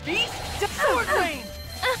song! Beast Sword Rain!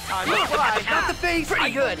 Time to fly! Got the face!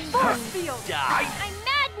 Pretty good! Force field! I'm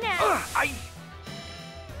mad now!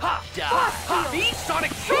 Beast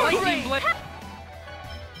Sonic Sword Rain!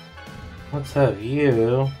 Let's have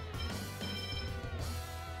you.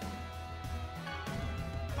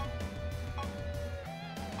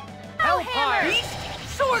 Hellfire! Beast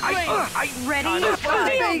Sword Rain! Ready?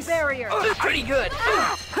 Field barrier! Pretty good!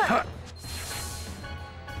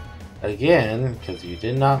 Again, because you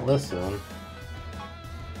did not listen.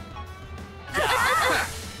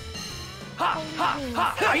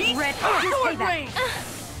 Red Sword Rain!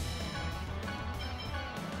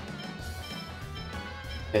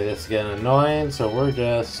 Okay, this is getting annoying, so we're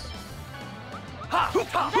just...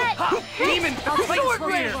 Demon Sword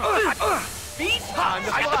Rain! Beast time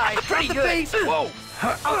to fly! Pretty good! Whoa!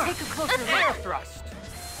 I'll take a closer look. Air Thrust!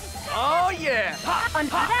 Oh yeah!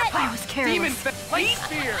 Under that, I was Demon careless. Light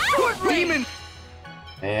Spear! Sword Rain! Demon!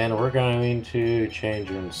 And we're going to change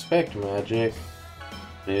your Inspect Magic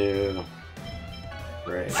to...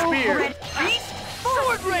 Red. Spear! Red. Beast!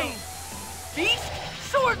 Sword Rain! Beast!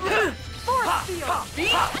 Sword Rain! Force field!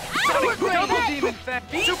 Beast! Sword Rain! Double Demon Fang!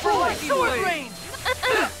 Beast! Super Lightning Sword Rain!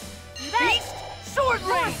 Beast! Sword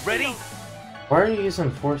Rain! Ready? Why are you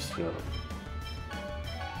using Force Field?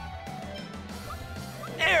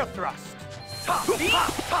 Air Thrust! Beast!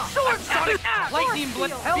 Sword Sonic! Lightning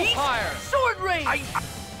Blitz! Hellfire! Sword Rain!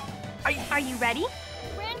 Are you ready?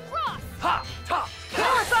 Grand Cross!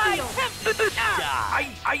 Side Tempest!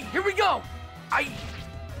 Here we go!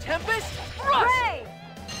 Tempest Thrust! Ray!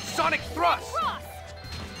 Sonic Thrust! Cross!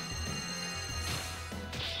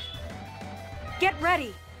 Get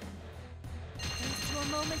ready! Face your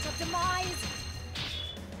moment of demise!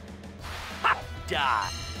 Die!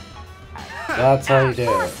 That's how you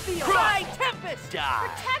do it. Side Tempest! Die!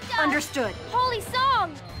 Protect us! Understood. Holy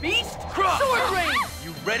song! Beast! Sword Rain!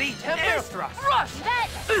 You ready? Air Thrust! Thrust! That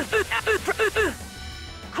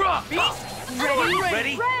Cross! Beast! Ready?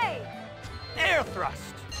 Ready? Ray! Air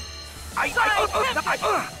Thrust! Side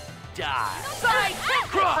Tempest! Die! Side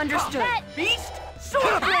Tempest! Understood. Beast!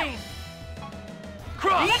 Sword Rain!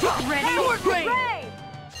 Cross! Ready? Sword Rain! Ray!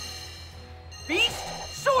 Beast!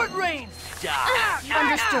 Sword Rain! Die!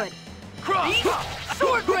 Understood. Cross! Beast!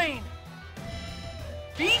 Sword Rain!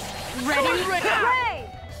 Beast! Ready? Sword Rain! Ray!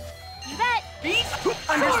 that Beast!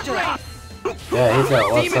 Understood. Sword Rain! Yeah, he's at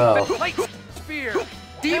what's Demon up. Light Spear!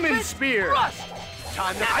 Demon Spear! Thrust!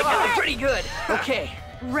 Time to fly! Pretty good! Okay.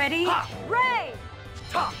 Ready? Ray!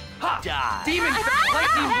 Die! Demon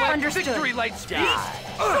Lightning Blade! Understood. Victory Light Spear! Beast!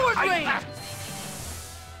 Sword Rain!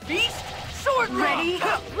 Beast! Sword Rain! Ready?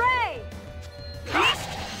 Ray! Beast!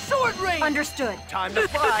 Sword Rain! Understood. Time to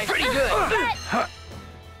fly! Pretty good!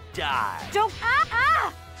 Die! Don't...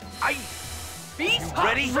 Beast!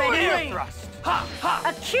 Ready? Ready? Air Thrust!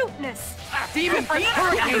 Acuteness. Demon Beast!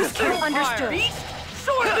 Hurricane skill. Understood. Beast!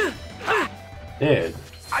 Sword! Dude.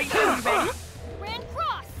 Grand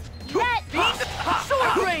Cross! That Beast!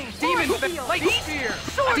 Sword Rain! Demon Steel. Light Spear.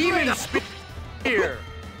 Sword Demon Spear.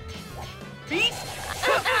 Beast.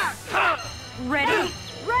 Ready?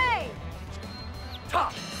 Ray!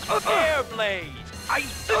 Air Blade.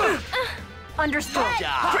 Understood.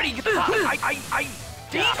 Pretty good.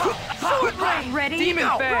 Sword Rain. Ready? Demon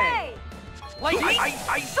Fang. Ray!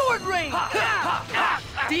 Light. Sword Rain.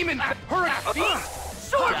 Demon Hurricane. Beast.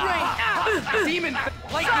 Sword Rain. Demon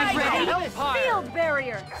Lightning. Ready? Hellfire. Field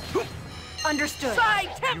barrier! Understood. Side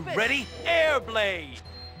Tempest! Ready? Air Blade.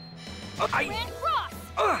 Grand Cross!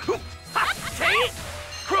 Take.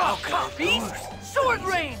 Cross. Beast. Sword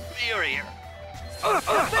Rain. Furier.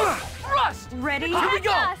 Thrust. Ready? Here we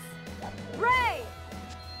go. Us. Ray!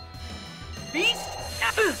 Beast.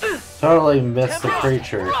 Totally missed the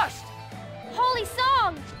creature. Thrust. Holy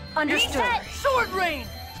Song! Understood. Sword Rain.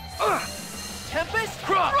 Tempest.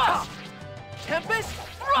 Thrust. Tempest.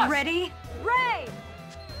 Thrust. Ready? Ray!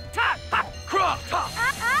 Tap. Cross.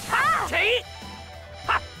 Take.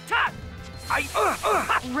 Tap.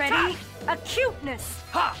 Ready? Acuteness.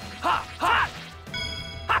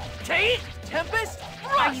 Take. Tempest.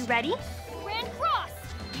 Thrust. Are you ready? Grand Cross!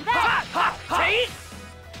 That!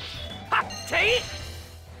 Take.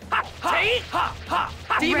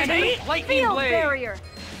 Demon Ready? Lightning Field Blade. barrier!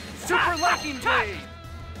 Super Lightning Blade.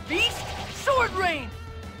 Beast. Sword Rain.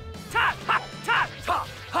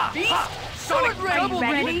 Beast. Sword Rain. Double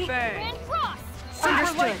ready? Grand Cross! Super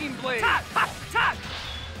Understood. Lightning Blade.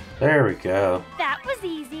 There we go. That was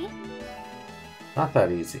easy. Not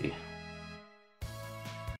that easy.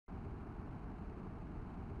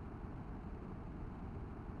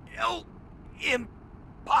 No.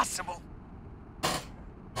 Impossible.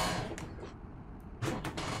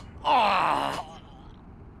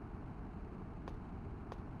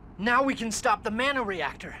 Now we can stop the mana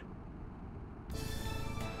reactor.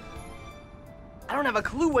 I don't have a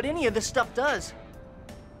clue what any of this stuff does.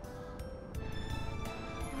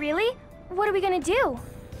 Really? What are we gonna do?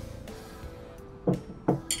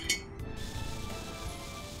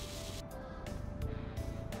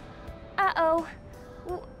 Uh-oh.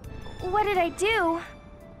 What did I do?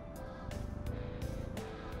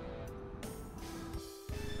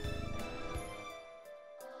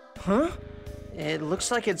 Huh? It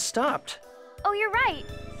looks like it stopped. Oh, you're right.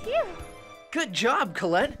 Phew. Good job,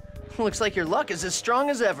 Colette. Looks like your luck is as strong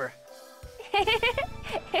as ever.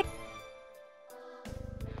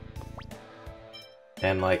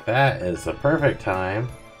 And like that is the perfect time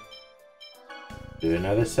to do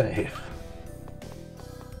another save.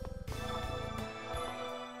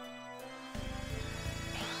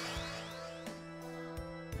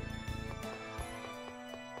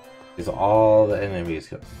 Is all the enemies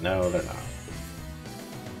go? No, they're not.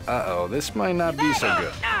 Uh-oh, this might not be so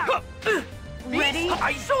good. Ready?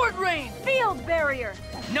 Sword Rain. Field barrier!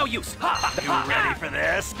 No use. You ready for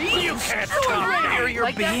this? You can't stop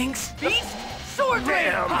inferior beings. Beast. Sword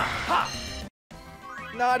Rain.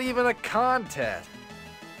 Not even a contest.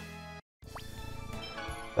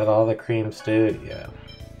 That all the cream stew? Yeah.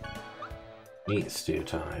 Meat stew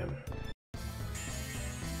time.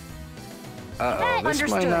 Uh-oh, this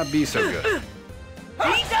might not be so good.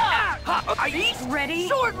 Beast. Ready?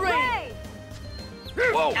 Sword Rain.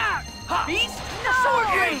 Whoa. Beast. Sword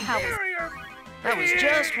Rain. That was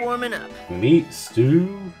just warming up. Meat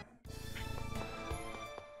stew?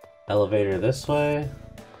 Elevator this way.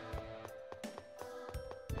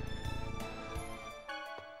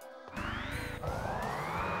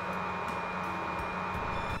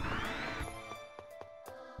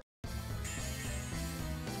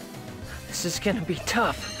 This is gonna be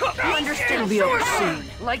tough. Understood. It'll be over soon.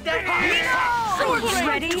 Like that. Sword Rain.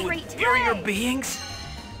 Ready? Inferior beings.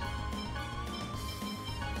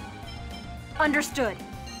 Understood.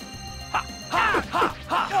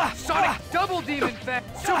 Sonic Double Demon Fang.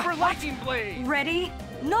 Super Lightning Blade. Ready?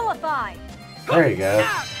 Nullify. There you go.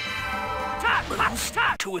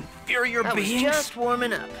 To inferior That was beings. just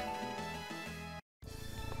warming up.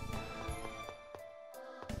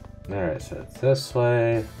 Alright, so it's this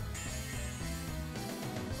way.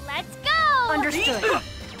 Let's go! Understood.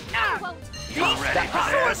 You ready for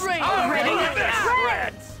this? Sword Rain.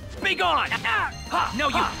 Ready? Be gone! No,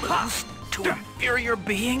 you lose to inferior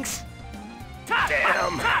beings?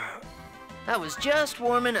 Damn! That was just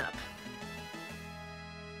warming up.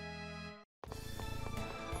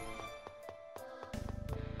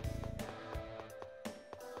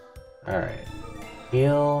 Alright.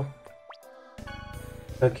 Heal.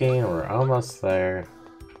 Cooking, we're almost there.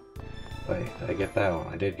 Wait, did I get that one?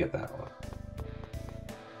 I did get that one.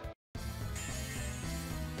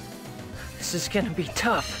 This is gonna be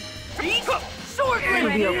tough. Sword Rain!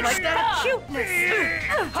 It'll be over Like that! Cuteness.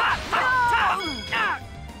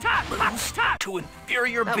 to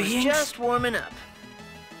inferior I was beings? just warming up.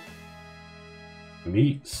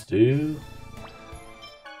 Meat stew.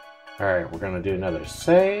 Alright, we're gonna do another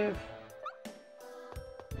save.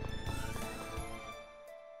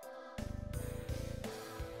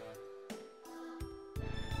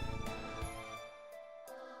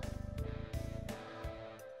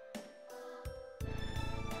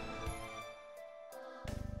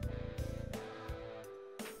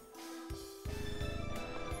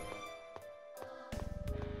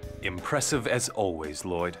 Impressive as always,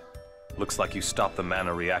 Lloyd. Looks like you stopped the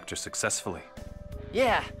mana reactor successfully.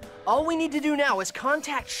 Yeah, all we need to do now is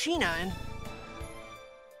contact Sheena and...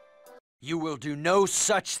 You will do no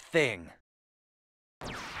such thing.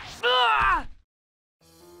 Ah!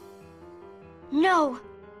 No!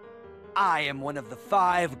 I am one of the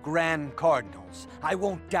 5 Grand Cardinals. I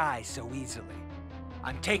won't die so easily.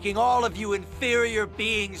 I'm taking all of you inferior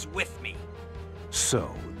beings with me.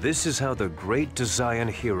 So, this is how the great Desian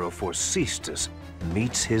hero Forcestus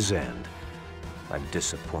meets his end. I'm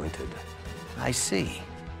disappointed. I see.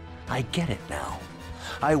 I get it now.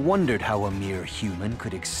 I wondered how a mere human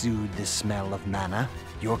could exude the smell of mana.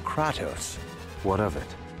 You're Kratos. What of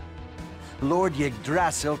it? Lord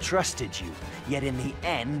Yggdrasil trusted you, yet in the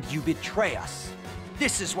end you betray us.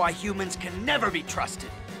 This is why humans can never be trusted.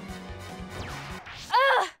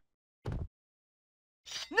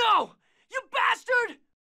 No! You bastard!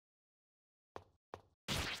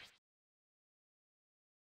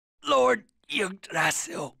 Lord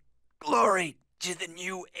Yggdrasil, glory to the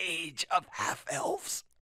new age of half-elves.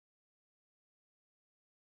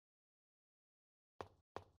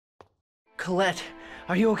 Colette,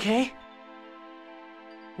 are you okay?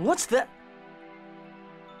 What's that?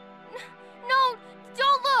 No!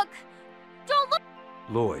 Don't look! Don't look!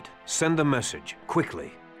 Lloyd, send the message,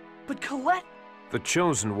 quickly. But Colette... The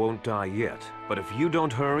Chosen won't die yet, but if you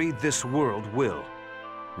don't hurry, this world will.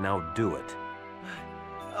 Now do it.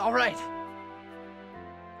 All right.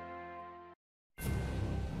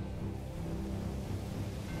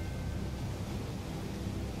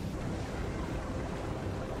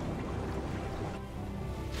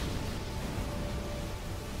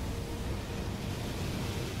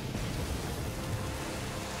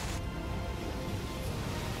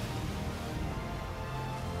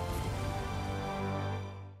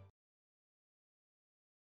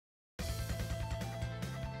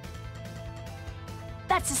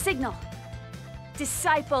 That's a signal.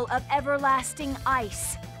 Disciple of everlasting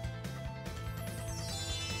ice.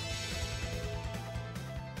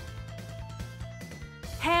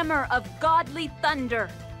 Hammer of godly thunder.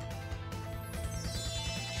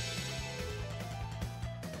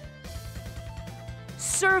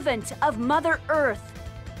 Servant of Mother Earth.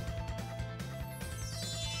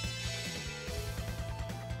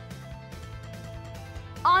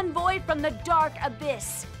 Envoy from the dark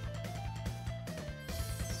abyss.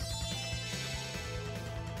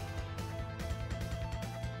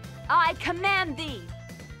 I command thee,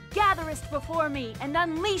 gatherest before me and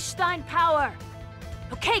unleash thine power.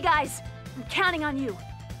 Okay, guys, I'm counting on you.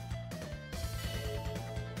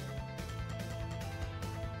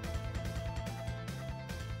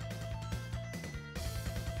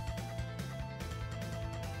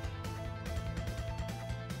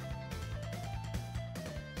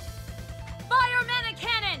 Fire mana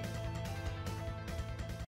cannon!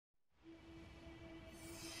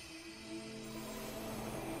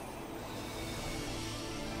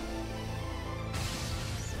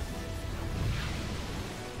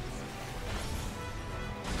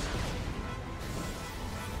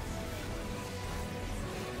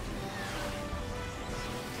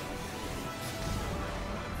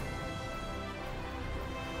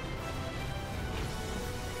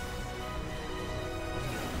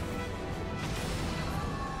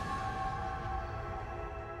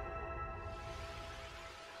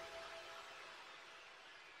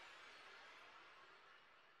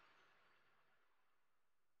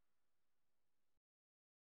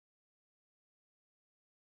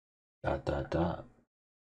 Dot dot dot.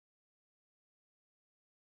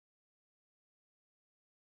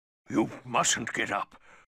 You mustn't get up.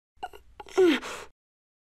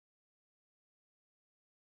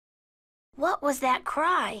 What was that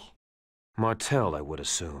cry? Martel, I would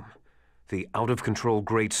assume. The out-of-control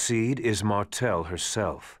Great Seed is Martel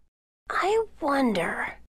herself. I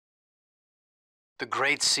wonder... The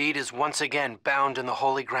Great Seed is once again bound in the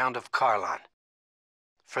holy ground of Karlan.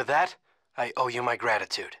 For that, I owe you my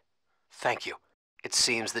gratitude. Thank you. It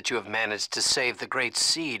seems that you have managed to save the Great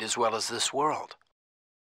Seed as well as this world.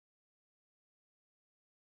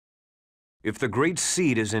 If the Great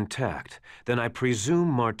Seed is intact, then I presume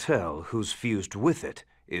Martel, who's fused with it,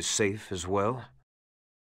 is safe as well?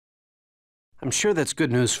 I'm sure that's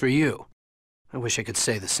good news for you. I wish I could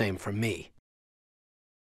say the same for me.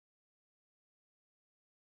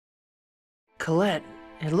 Colette,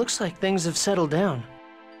 it looks like things have settled down.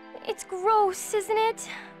 It's gross, isn't it?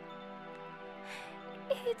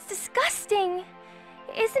 It's disgusting,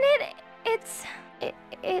 isn't it?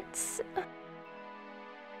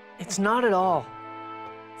 It's not at all.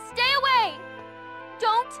 Stay away!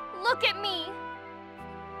 Don't look at me!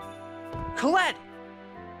 Colette!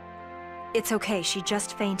 It's okay, she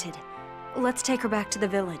just fainted. Let's take her back to the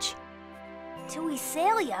village. To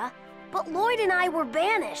Iselia? But Lloyd and I were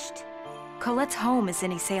banished. Colette's home is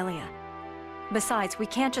in Iselia. Besides, we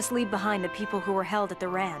can't just leave behind the people who were held at the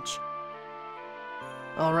ranch.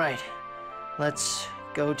 All right, let's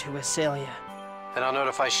go to Iselia. Then I'll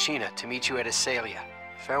notify Sheena to meet you at Iselia.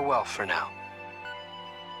 Farewell for now.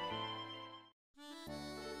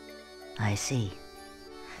 I see.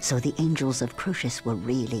 So the angels of Crucius were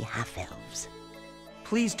really half-elves.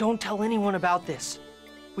 Please don't tell anyone about this.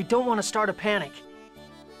 We don't want to start a panic.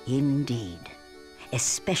 Indeed.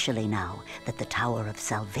 Especially now that the Tower of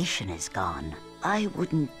Salvation is gone. I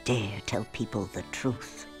wouldn't dare tell people the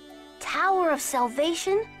truth. Tower of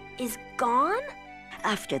Salvation is gone?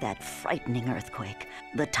 After that frightening earthquake,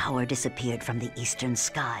 the tower disappeared from the eastern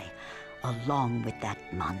sky, along with that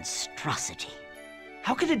monstrosity.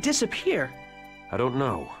 How could it disappear? I don't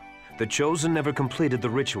know. The Chosen never completed the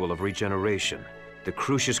ritual of regeneration. The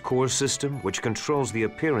Crucius core system, which controls the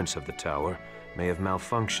appearance of the tower, may have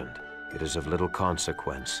malfunctioned. It is of little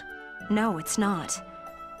consequence. No, it's not.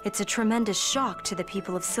 It's a tremendous shock to the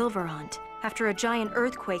people of Sylvarant. After a giant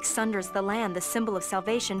earthquake sunders the land, the symbol of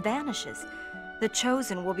salvation vanishes. The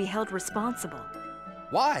Chosen will be held responsible.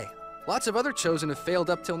 Why? Lots of other Chosen have failed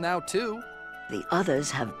up till now, too. The others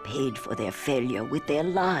have paid for their failure with their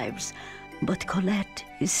lives, but Colette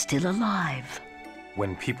is still alive.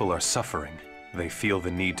 When people are suffering, they feel the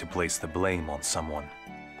need to place the blame on someone.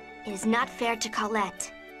 It is not fair to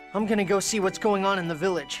Colette. I'm gonna go see what's going on in the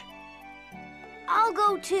village. I'll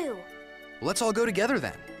go too. Let's all go together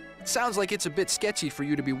then. It sounds like it's a bit sketchy for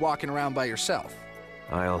you to be walking around by yourself.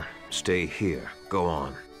 I'll stay here. Go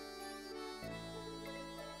on.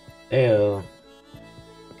 Ew.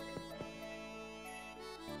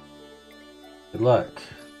 Good luck.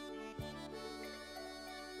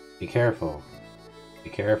 Be careful. Be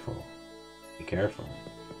careful. Be careful.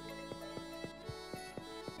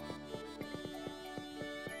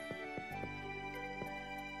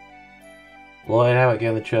 Lloyd, how about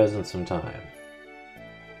giving the Chosen some time?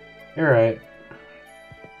 You're right.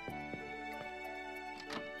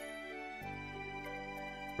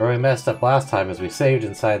 Where we messed up last time is we saved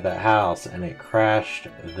inside that house and it crashed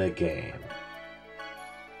the game.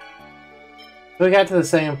 So we got to the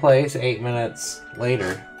same place 8 minutes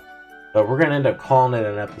later, but we're going to end up calling it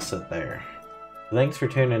an episode there. Thanks for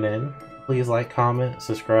tuning in. Please like, comment,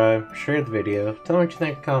 subscribe, share the video, tell me what you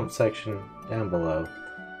think in the comment section down below.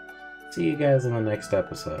 See you guys in the next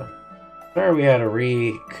episode. Sorry we had to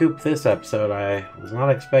recoup this episode. I was not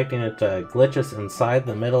expecting it to glitch us inside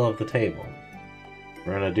the middle of the table.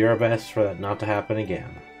 We're going to do our best for that not to happen again.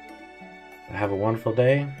 Have a wonderful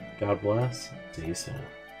day. God bless. See you soon.